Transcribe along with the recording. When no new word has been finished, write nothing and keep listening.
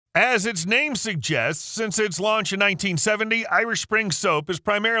As its name suggests, since its launch in 1970, Irish Spring soap has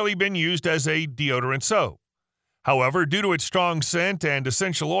primarily been used as a deodorant soap. However, due to its strong scent and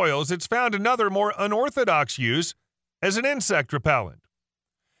essential oils, it's found another more unorthodox use as an insect repellent.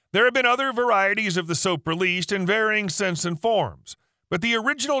 There have been other varieties of the soap released in varying scents and forms, but the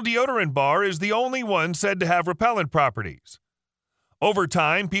original deodorant bar is the only one said to have repellent properties. Over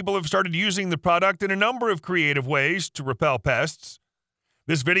time, people have started using the product in a number of creative ways to repel pests.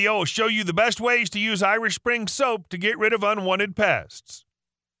 This video will show you the best ways to use Irish Spring soap to get rid of unwanted pests.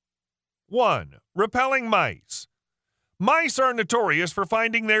 1. Repelling mice. Mice are notorious for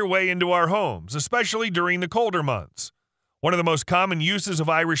finding their way into our homes, especially during the colder months. One of the most common uses of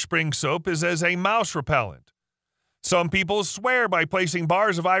Irish Spring soap is as a mouse repellent. Some people swear by placing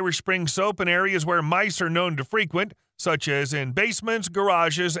bars of Irish Spring soap in areas where mice are known to frequent, such as in basements,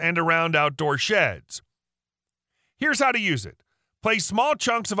 garages, and around outdoor sheds. Here's how to use it. Place small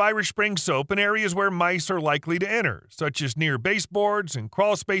chunks of Irish Spring soap in areas where mice are likely to enter, such as near baseboards and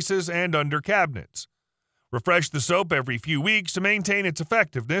crawl spaces and under cabinets. Refresh the soap every few weeks to maintain its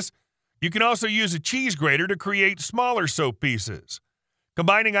effectiveness. You can also use a cheese grater to create smaller soap pieces.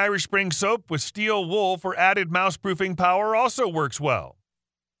 Combining Irish Spring soap with steel wool for added mouse-proofing power also works well.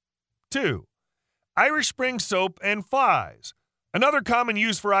 2. Irish Spring soap and flies. Another common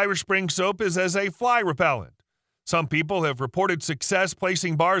use for Irish Spring soap is as a fly repellent. Some people have reported success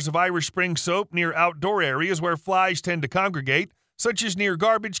placing bars of Irish Spring soap near outdoor areas where flies tend to congregate, such as near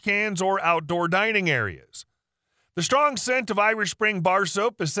garbage cans or outdoor dining areas. The strong scent of Irish Spring bar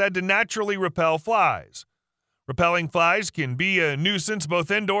soap is said to naturally repel flies. Repelling flies can be a nuisance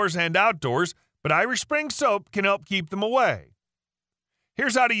both indoors and outdoors, but Irish Spring soap can help keep them away.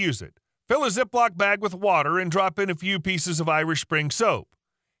 Here's how to use it. Fill a Ziploc bag with water and drop in a few pieces of Irish Spring soap.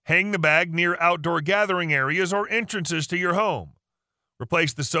 Hang the bag near outdoor gathering areas or entrances to your home.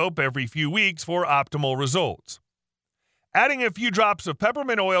 Replace the soap every few weeks for optimal results. Adding a few drops of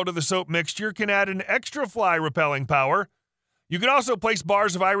peppermint oil to the soap mixture can add an extra fly repelling power. You can also place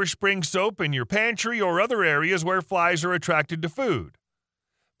bars of Irish Spring soap in your pantry or other areas where flies are attracted to food.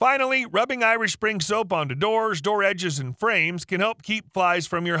 Finally, rubbing Irish Spring soap onto doors, door edges, and frames can help keep flies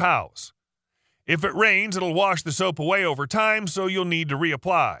from your house. If it rains, it'll wash the soap away over time, so you'll need to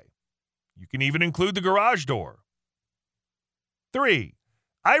reapply. You can even include the garage door. 3.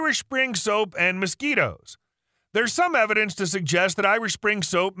 Irish Spring soap and mosquitoes. There's some evidence to suggest that Irish Spring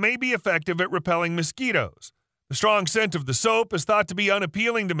soap may be effective at repelling mosquitoes. The strong scent of the soap is thought to be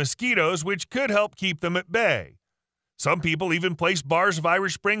unappealing to mosquitoes, which could help keep them at bay. Some people even place bars of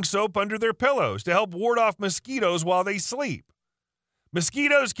Irish Spring soap under their pillows to help ward off mosquitoes while they sleep.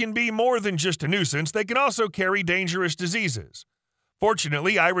 Mosquitoes can be more than just a nuisance, they can also carry dangerous diseases.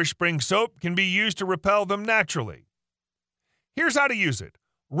 Fortunately, Irish Spring soap can be used to repel them naturally. Here's how to use it.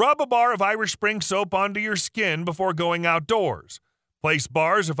 Rub a bar of Irish Spring soap onto your skin before going outdoors. Place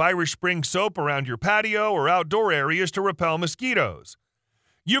bars of Irish Spring soap around your patio or outdoor areas to repel mosquitoes.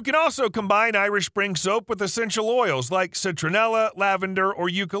 You can also combine Irish Spring soap with essential oils like citronella, lavender, or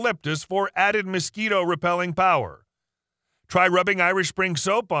eucalyptus for added mosquito repelling power. Try rubbing Irish Spring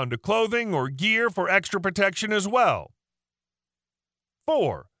soap onto clothing or gear for extra protection as well.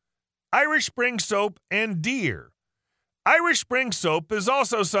 4. Irish Spring soap and deer. Irish Spring soap is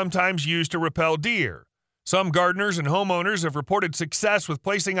also sometimes used to repel deer. Some gardeners and homeowners have reported success with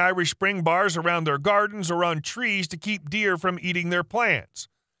placing Irish Spring bars around their gardens or on trees to keep deer from eating their plants.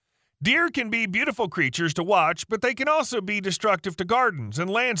 Deer can be beautiful creatures to watch, but they can also be destructive to gardens and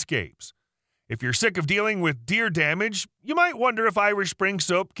landscapes. If you're sick of dealing with deer damage, you might wonder if Irish Spring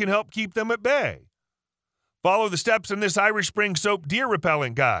soap can help keep them at bay. Follow the steps in this Irish Spring soap deer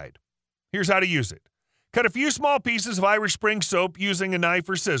repellent guide. Here's how to use it. Cut a few small pieces of Irish Spring soap using a knife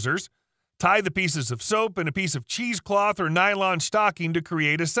or scissors. Tie the pieces of soap in a piece of cheesecloth or nylon stocking to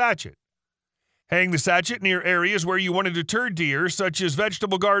create a sachet. Hang the sachet near areas where you want to deter deer, such as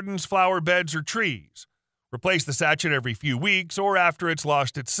vegetable gardens, flower beds, or trees. Replace the sachet every few weeks or after it's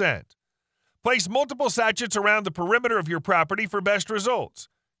lost its scent. Place multiple sachets around the perimeter of your property for best results.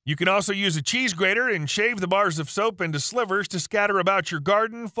 You can also use a cheese grater and shave the bars of soap into slivers to scatter about your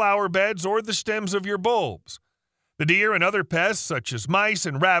garden, flower beds, or the stems of your bulbs. The deer and other pests, such as mice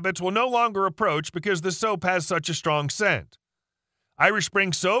and rabbits, will no longer approach because the soap has such a strong scent. Irish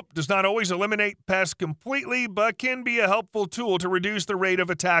Spring soap does not always eliminate pests completely, but can be a helpful tool to reduce the rate of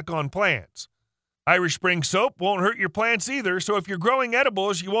attack on plants. Irish Spring soap won't hurt your plants either, so if you're growing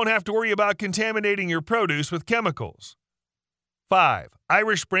edibles, you won't have to worry about contaminating your produce with chemicals. 5.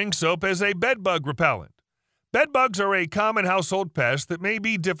 Irish Spring soap as a bedbug repellent. Bedbugs are a common household pest that may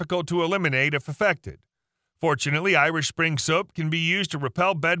be difficult to eliminate if affected. Fortunately, Irish Spring soap can be used to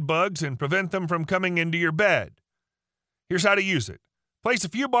repel bed bugs and prevent them from coming into your bed. Here's how to use it. Place a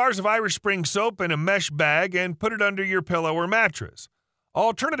few bars of Irish Spring soap in a mesh bag and put it under your pillow or mattress.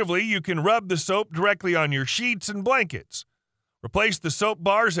 Alternatively, you can rub the soap directly on your sheets and blankets. Replace the soap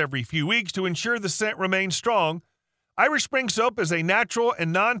bars every few weeks to ensure the scent remains strong. Irish Spring soap is a natural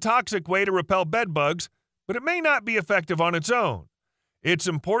and non-toxic way to repel bed bugs, but it may not be effective on its own. It's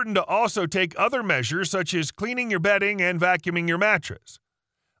important to also take other measures such as cleaning your bedding and vacuuming your mattress.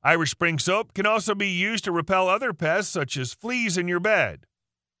 Irish Spring soap can also be used to repel other pests such as fleas in your bed.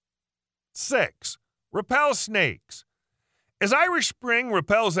 6. Repel snakes. As Irish Spring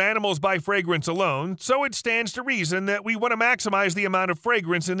repels animals by fragrance alone, so it stands to reason that we want to maximize the amount of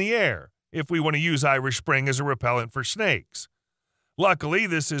fragrance in the air if we want to use Irish Spring as a repellent for snakes. Luckily,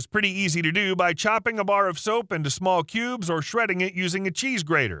 this is pretty easy to do by chopping a bar of soap into small cubes or shredding it using a cheese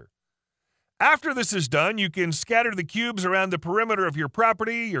grater. After this is done, you can scatter the cubes around the perimeter of your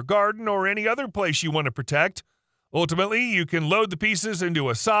property, your garden, or any other place you want to protect. Ultimately, you can load the pieces into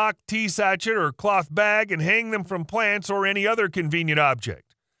a sock, tea sachet, or cloth bag and hang them from plants or any other convenient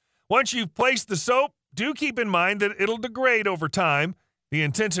object. Once you've placed the soap, do keep in mind that it'll degrade over time, the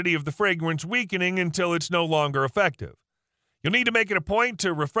intensity of the fragrance weakening until it's no longer effective. You'll need to make it a point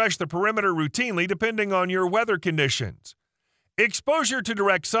to refresh the perimeter routinely depending on your weather conditions. Exposure to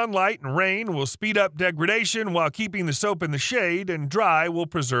direct sunlight and rain will speed up degradation while keeping the soap in the shade, and dry will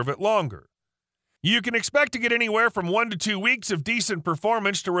preserve it longer. You can expect to get anywhere from 1 to 2 weeks of decent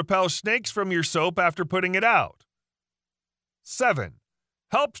performance to repel snakes from your soap after putting it out. 7.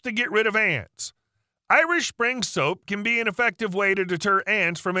 Helps to get rid of ants. Irish Spring soap can be an effective way to deter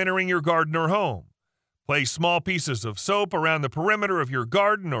ants from entering your garden or home. Place small pieces of soap around the perimeter of your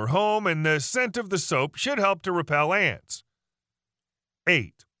garden or home, and the scent of the soap should help to repel ants.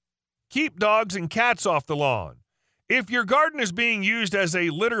 8. Keep dogs and cats off the lawn. If your garden is being used as a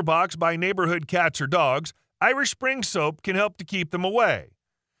litter box by neighborhood cats or dogs, Irish Spring soap can help to keep them away.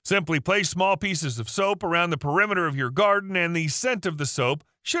 Simply place small pieces of soap around the perimeter of your garden, and the scent of the soap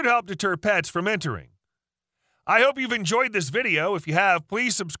should help deter pets from entering. I hope you've enjoyed this video. If you have,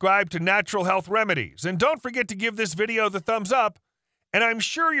 please subscribe to Natural Health Remedies, and don't forget to give this video the thumbs up. And I'm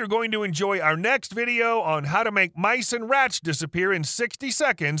sure you're going to enjoy our next video on how to make mice and rats disappear in 60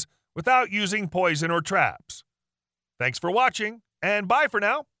 seconds without using poison or traps. Thanks for watching, and bye for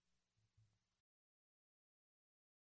now.